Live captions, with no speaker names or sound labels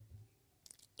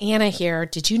Anna here.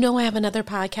 Did you know I have another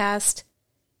podcast?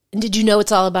 And did you know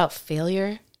it's all about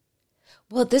failure?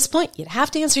 Well, at this point, you'd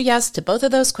have to answer yes to both of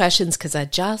those questions because I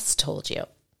just told you.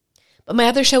 But my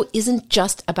other show isn't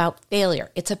just about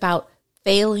failure. It's about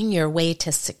failing your way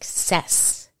to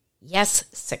success. Yes,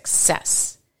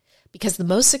 success. Because the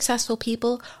most successful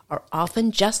people are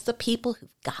often just the people who've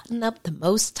gotten up the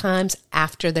most times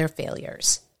after their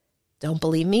failures. Don't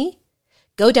believe me?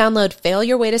 Go download Fail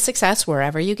Your Way to Success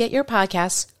wherever you get your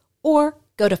podcasts, or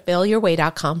go to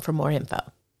failyourway.com for more info.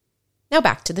 Now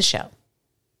back to the show.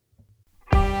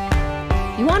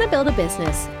 You want to build a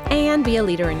business and be a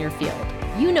leader in your field.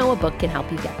 You know a book can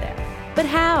help you get there. But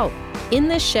how? In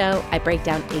this show, I break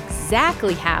down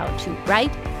exactly how to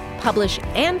write, publish,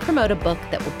 and promote a book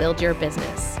that will build your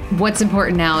business. What's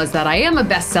important now is that I am a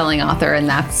best-selling author, and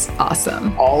that's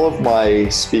awesome. All of my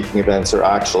speaking events are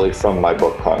actually from my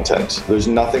book content. There's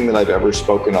nothing that I've ever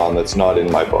spoken on that's not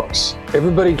in my books.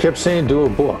 Everybody kept saying do a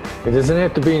book. It doesn't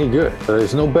have to be any good.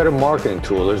 There's no better marketing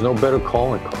tool. There's no better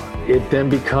calling card. It then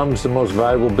becomes the most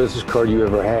valuable business card you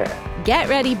ever had. Get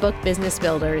ready, book business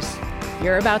builders.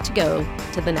 You're about to go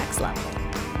to the next level.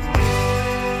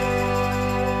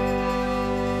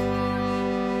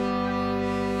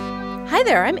 Hi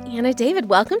there, I'm Anna David.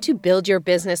 Welcome to Build Your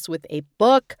Business with a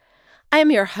Book. I am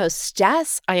your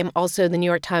hostess. I am also the New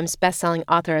York Times bestselling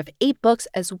author of 8 books,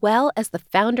 as well as the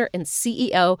founder and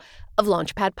CEO of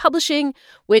Launchpad Publishing,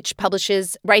 which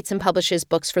writes and publishes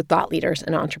books for thought leaders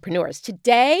and entrepreneurs.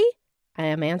 Today, I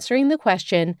am answering the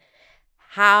question,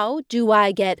 how do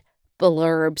I get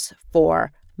blurbs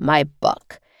for my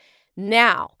book?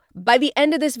 Now, by the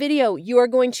end of this video, you are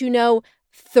going to know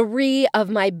 3 of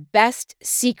my best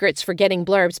secrets for getting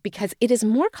blurbs because it is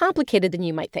more complicated than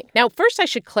you might think. Now, first I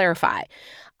should clarify,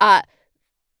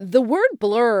 the word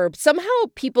blurb, somehow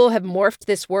people have morphed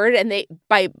this word and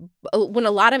when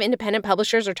a lot of independent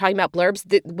publishers are talking about blurbs,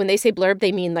 when they say blurb,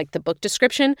 they mean like the book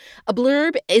description. A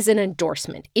blurb is an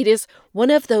endorsement. It is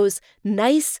one of those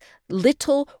nice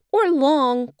little or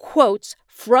long quotes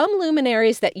from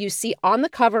luminaries that you see on the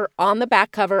cover, on the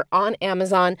back cover, on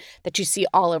Amazon, that you see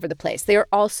all over the place. They are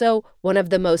also one of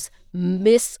the most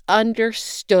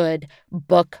misunderstood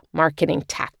book marketing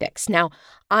tactics. Now,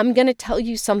 I'm going to tell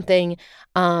you something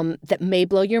that may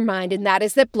blow your mind, and that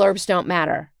is that blurbs don't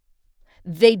matter.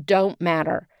 They don't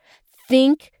matter.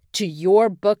 Think to your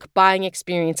book buying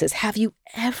experiences. Have you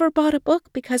ever bought a book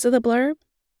because of the blurb?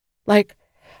 Like,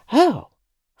 oh,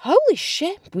 holy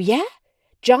shit, yeah?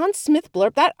 John Smith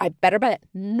blurb that? I better buy it.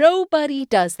 Nobody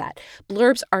does that.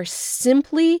 Blurbs are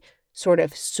simply sort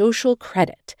of social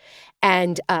credit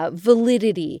and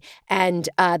validity, and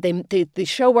they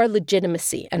show our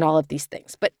legitimacy and all of these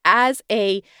things. But as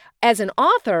an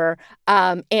author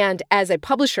and as a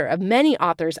publisher of many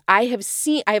authors, I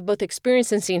have both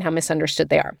experienced and seen how misunderstood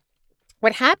they are.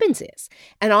 What happens is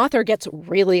an author gets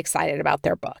really excited about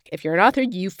their book. If you're an author,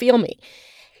 you feel me.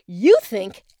 You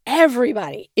think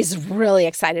everybody is really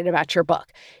excited about your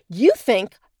book. You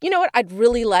think, you know what, I'd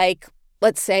really like,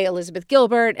 let's say, Elizabeth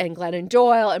Gilbert and Glennon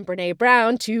Doyle and Brene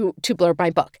Brown to blurb my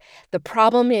book. The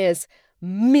problem is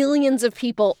millions of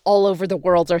people all over the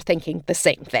world are thinking the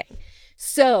same thing.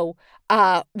 So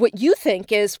what you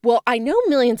think is, well, I know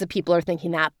millions of people are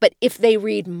thinking that, but if they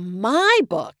read my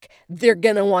book, they're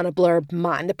going to want to blurb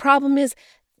mine. The problem is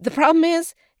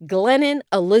Glennon,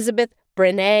 Elizabeth,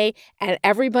 Brene, and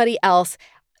everybody else,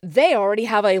 they already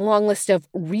have a long list of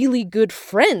really good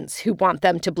friends who want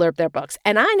them to blurb their books.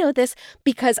 And I know this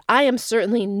because I am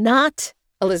certainly not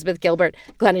Elizabeth Gilbert,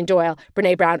 Glennon Doyle,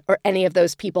 Brene Brown, or any of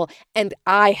those people. And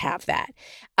I have that.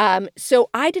 So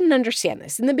I didn't understand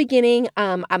this. In the beginning,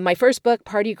 on my first book,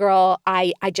 Party Girl,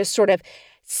 I just sort of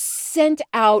sent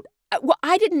out, well,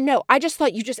 I didn't know. I just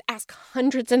thought you just ask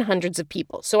hundreds and hundreds of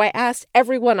people. So I asked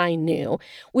everyone I knew,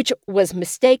 which was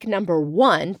mistake number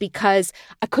 1 because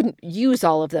I couldn't use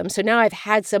all of them. So now I've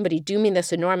had somebody do me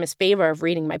this enormous favor of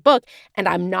reading my book, and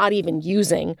I'm not even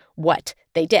using what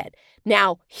they did.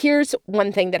 Now, here's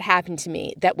one thing that happened to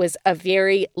me that was a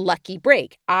very lucky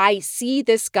break. I see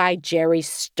this guy, Jerry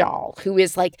Stahl, who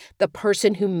is like the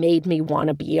person who made me want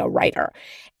to be a writer.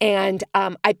 And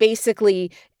I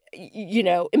basically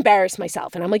embarrass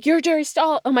myself. And I'm like, you're Jerry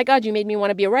Stahl. Oh my God, you made me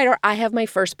want to be a writer. I have my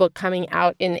first book coming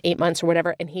out in 8 months or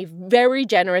whatever. And he very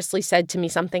generously said to me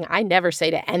something I never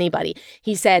say to anybody.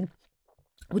 He said,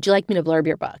 would you like me to blurb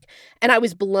your book? And I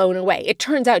was blown away. It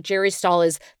turns out Jerry Stahl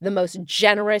is the most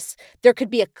generous. There could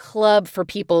be a club for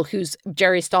people whose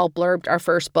Jerry Stahl blurbed our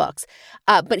first books.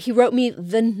 But he wrote me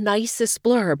the nicest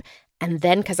blurb. And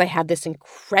then because I had this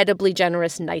incredibly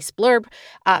generous, nice blurb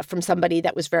from somebody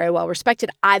that was very well respected,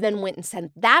 I then went and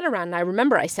sent that around. And I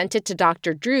remember I sent it to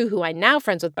Dr. Drew, who I'm now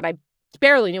friends with, but I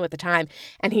barely knew at the time.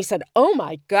 And he said, oh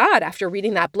my God, after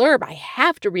reading that blurb, I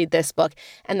have to read this book.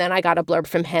 And then I got a blurb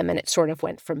from him and it sort of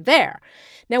went from there.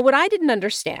 Now, what I didn't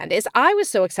understand is I was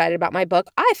so excited about my book,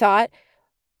 I thought,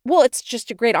 well, it's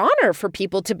just a great honor for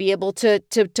people to be able to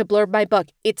blurb my book.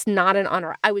 It's not an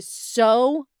honor. I was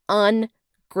so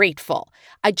ungrateful.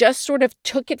 I just sort of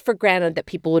took it for granted that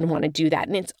people would want to do that.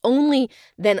 And it's only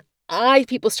then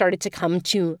people started to come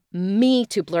to me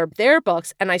to blurb their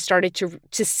books, and I started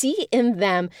to see in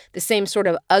them the same sort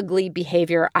of ugly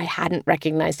behavior I hadn't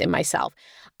recognized in myself.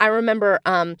 I remember,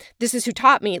 this is who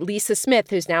taught me, Lisa Smith,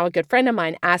 who's now a good friend of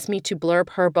mine, asked me to blurb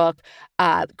her book,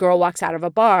 Girl Walks Out of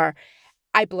a Bar.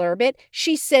 I blurb it.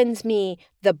 She sends me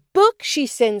the book. She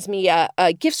sends me a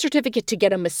gift certificate to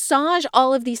get a massage,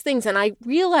 all of these things. And I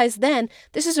realized then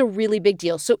this is a really big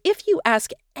deal. So if you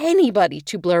ask anybody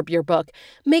to blurb your book,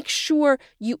 make sure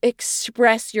you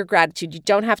express your gratitude. You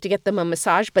don't have to get them a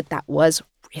massage, but that was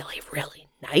really, really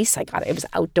nice. I got it. It was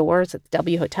outdoors at the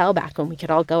W Hotel back when we could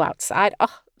all go outside.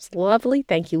 Oh, it was lovely.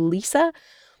 Thank you, Lisa.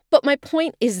 But my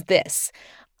point is this.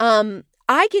 I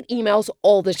get emails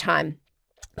all the time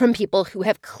from people who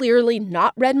have clearly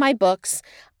not read my books,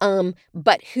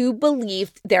 but who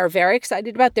believe they're very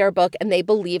excited about their book and they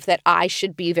believe that I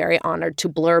should be very honored to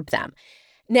blurb them.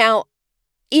 Now,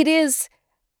 it is,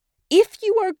 if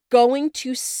you are going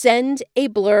to send a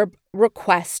blurb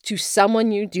request to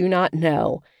someone you do not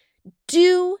know,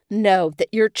 do know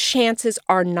that your chances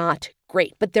are not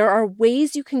great. But there are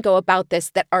ways you can go about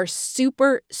this that are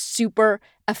super, super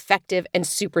effective and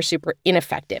super, super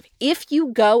ineffective. If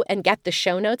you go and get the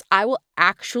show notes, I will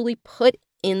actually put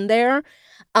in there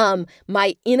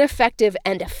my ineffective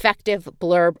and effective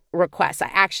blurb requests. I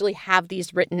actually have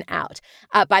these written out.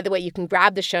 By the way, you can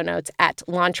grab the show notes at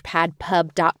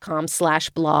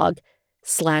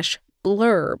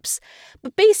launchpadpub.com/blog/blurbs.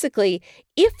 But basically,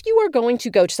 if you are going to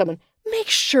go to someone, make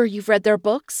sure you've read their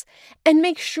books and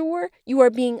make sure you are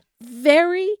being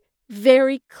very,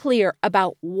 very clear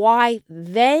about why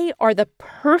they are the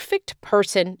perfect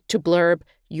person to blurb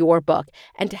your book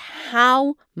and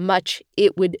how much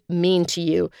it would mean to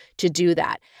you to do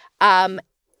that, to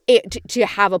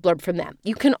have a blurb from them.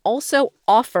 You can also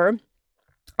offer,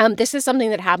 this is something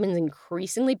that happens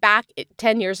increasingly. Back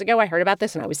 10 years ago, I heard about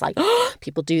this and I was like, oh,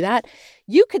 people do that.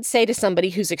 You could say to somebody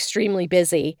who's extremely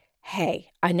busy,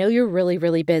 hey, I know you're really,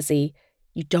 really busy.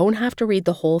 You don't have to read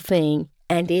the whole thing.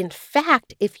 And in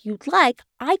fact, if you'd like,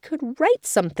 I could write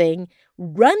something,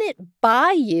 run it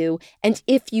by you, and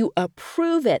if you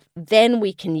approve it, then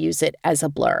we can use it as a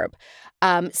blurb.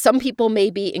 Some people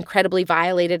may be incredibly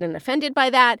violated and offended by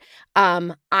that.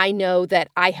 I know that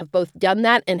I have both done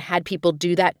that and had people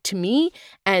do that to me,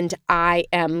 and I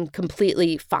am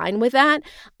completely fine with that.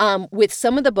 With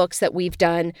some of the books that we've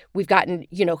done, we've gotten,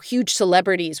 huge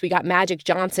celebrities. We got Magic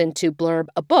Johnson to blurb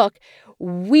a book.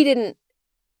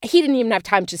 He didn't even have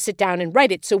time to sit down and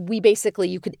write it. So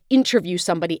you could interview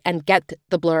somebody and get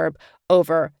the blurb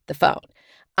over the phone.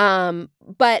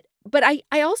 But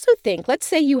I also think, let's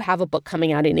say you have a book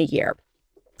coming out in a year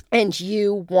and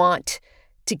you want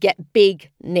to get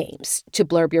big names to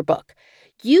blurb your book.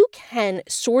 You can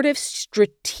sort of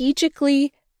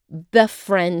strategically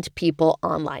befriend people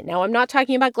online. Now, I'm not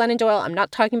talking about Glennon Doyle. I'm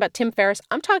not talking about Tim Ferriss.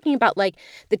 I'm talking about like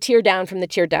the tier down from the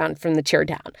tier down from the tier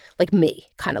down, like me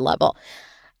kind of level.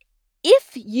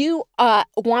 If you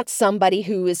want somebody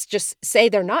who is just, say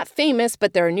they're not famous,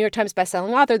 but they're a New York Times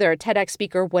bestselling author, they're a TEDx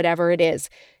speaker, whatever it is,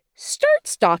 start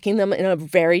stalking them in a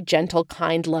very gentle,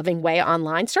 kind, loving way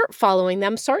online. Start following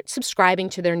them. Start subscribing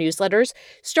to their newsletters.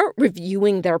 Start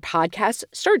reviewing their podcasts.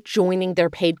 Start joining their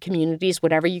paid communities,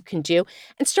 whatever you can do,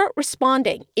 and start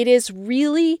responding. It is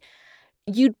really,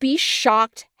 you'd be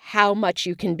shocked how much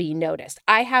you can be noticed.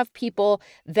 I have people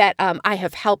that I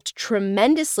have helped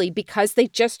tremendously because they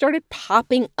just started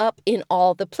popping up in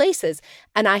all the places.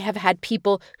 And I have had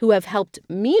people who have helped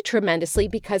me tremendously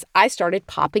because I started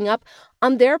popping up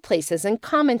on their places and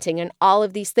commenting and all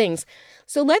of these things.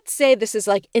 So let's say this is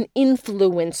like an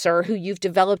influencer who you've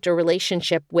developed a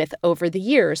relationship with over the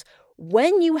years.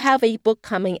 When you have a book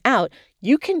coming out,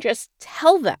 you can just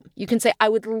tell them. You can say, I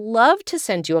would love to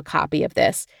send you a copy of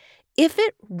this. If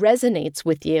it resonates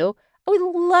with you, I would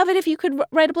love it if you could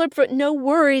write a blurb for it. No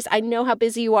worries. I know how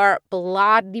busy you are,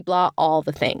 blah, blah, blah, all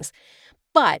the things.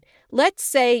 But let's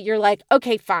say you're like,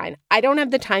 okay, fine. I don't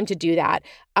have the time to do that.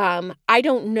 I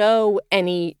don't know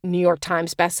any New York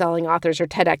Times bestselling authors or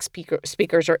TEDx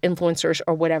speakers or influencers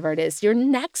or whatever it is. Your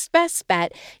next best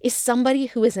bet is somebody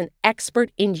who is an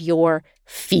expert in your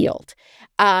field.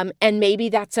 And maybe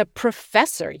that's a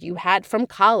professor you had from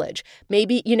college.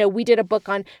 Maybe, we did a book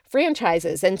on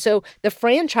franchises. And so the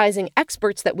franchising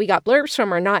experts that we got blurbs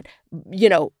from are not,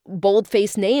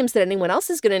 bold-faced names that anyone else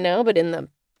is going to know, but in the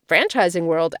franchising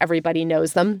world, everybody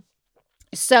knows them.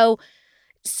 So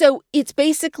it's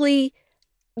basically,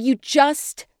 you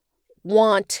just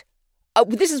want,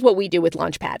 this is what we do with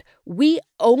Launchpad. We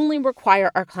only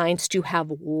require our clients to have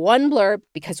one blurb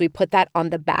because we put that on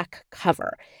the back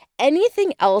cover.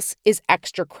 Anything else is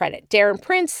extra credit. Darren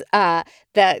Prince,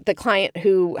 the client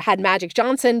who had Magic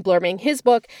Johnson blurbing his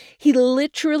book, he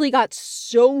literally got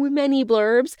so many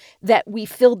blurbs that we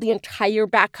filled the entire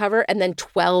back cover and then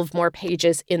 12 more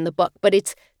pages in the book. But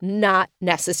it's not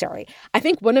necessary. I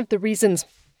think one of the reasons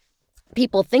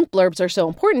people think blurbs are so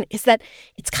important is that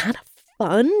it's kind of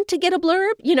fun to get a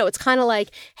blurb. It's kind of like,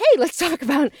 hey, let's talk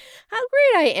about how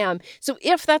great I am. So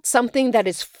if that's something that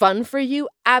is fun for you,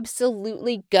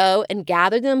 absolutely go and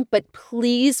gather them. But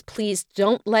please, please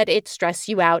don't let it stress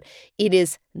you out. It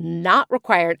is not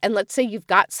required. And let's say you've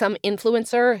got some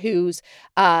influencer who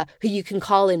you can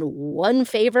call in one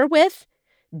favor with.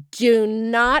 Do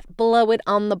not blow it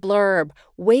on the blurb.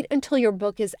 Wait until your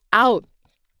book is out.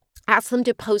 Ask them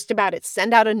to post about it,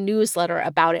 send out a newsletter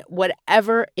about it,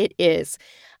 whatever it is.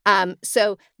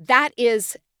 So that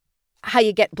is how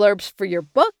you get blurbs for your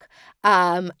book.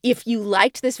 If you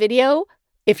liked this video,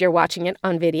 if you're watching it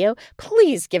on video,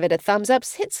 please give it a thumbs up,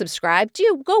 hit subscribe.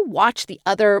 Go watch the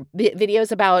other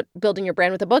videos about building your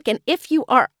brand with a book. And if you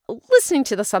are listening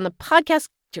to this on the podcast,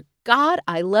 dear God,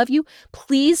 I love you.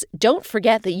 Please don't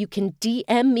forget that you can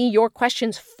DM me your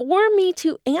questions for me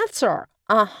to answer.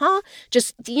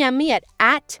 Just DM me at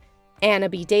Anna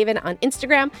B. David on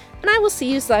Instagram, and I will see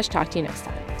you / talk to you next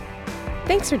time.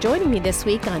 Thanks for joining me this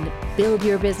week on Build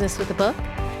Your Business with a Book.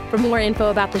 For more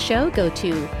info about the show, go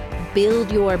to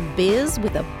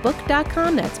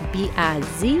buildyourbizwithabook.com. That's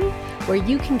B-I-Z, where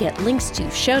you can get links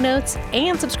to show notes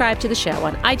and subscribe to the show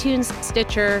on iTunes,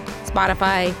 Stitcher,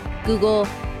 Spotify, Google,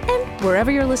 and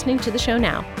wherever you're listening to the show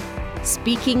now.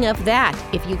 Speaking of that,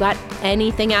 if you got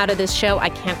anything out of this show, I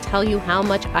can't tell you how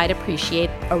much I'd appreciate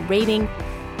a rating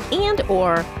and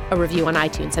or a review on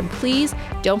iTunes. And please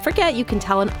don't forget you can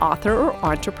tell an author or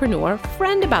entrepreneur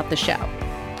friend about the show.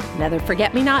 Another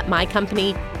forget-me-not, my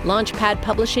company, Launchpad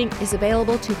Publishing, is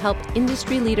available to help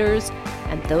industry leaders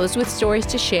and those with stories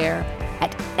to share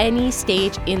at any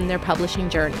stage in their publishing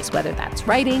journeys, whether that's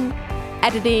writing,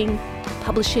 editing,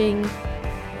 publishing,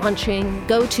 launching.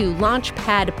 Go to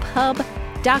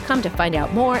launchpadpub.com to find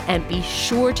out more, and be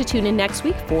sure to tune in next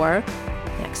week for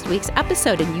next week's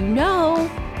episode. And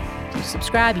if you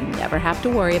subscribe, you never have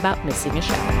to worry about missing a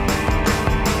show.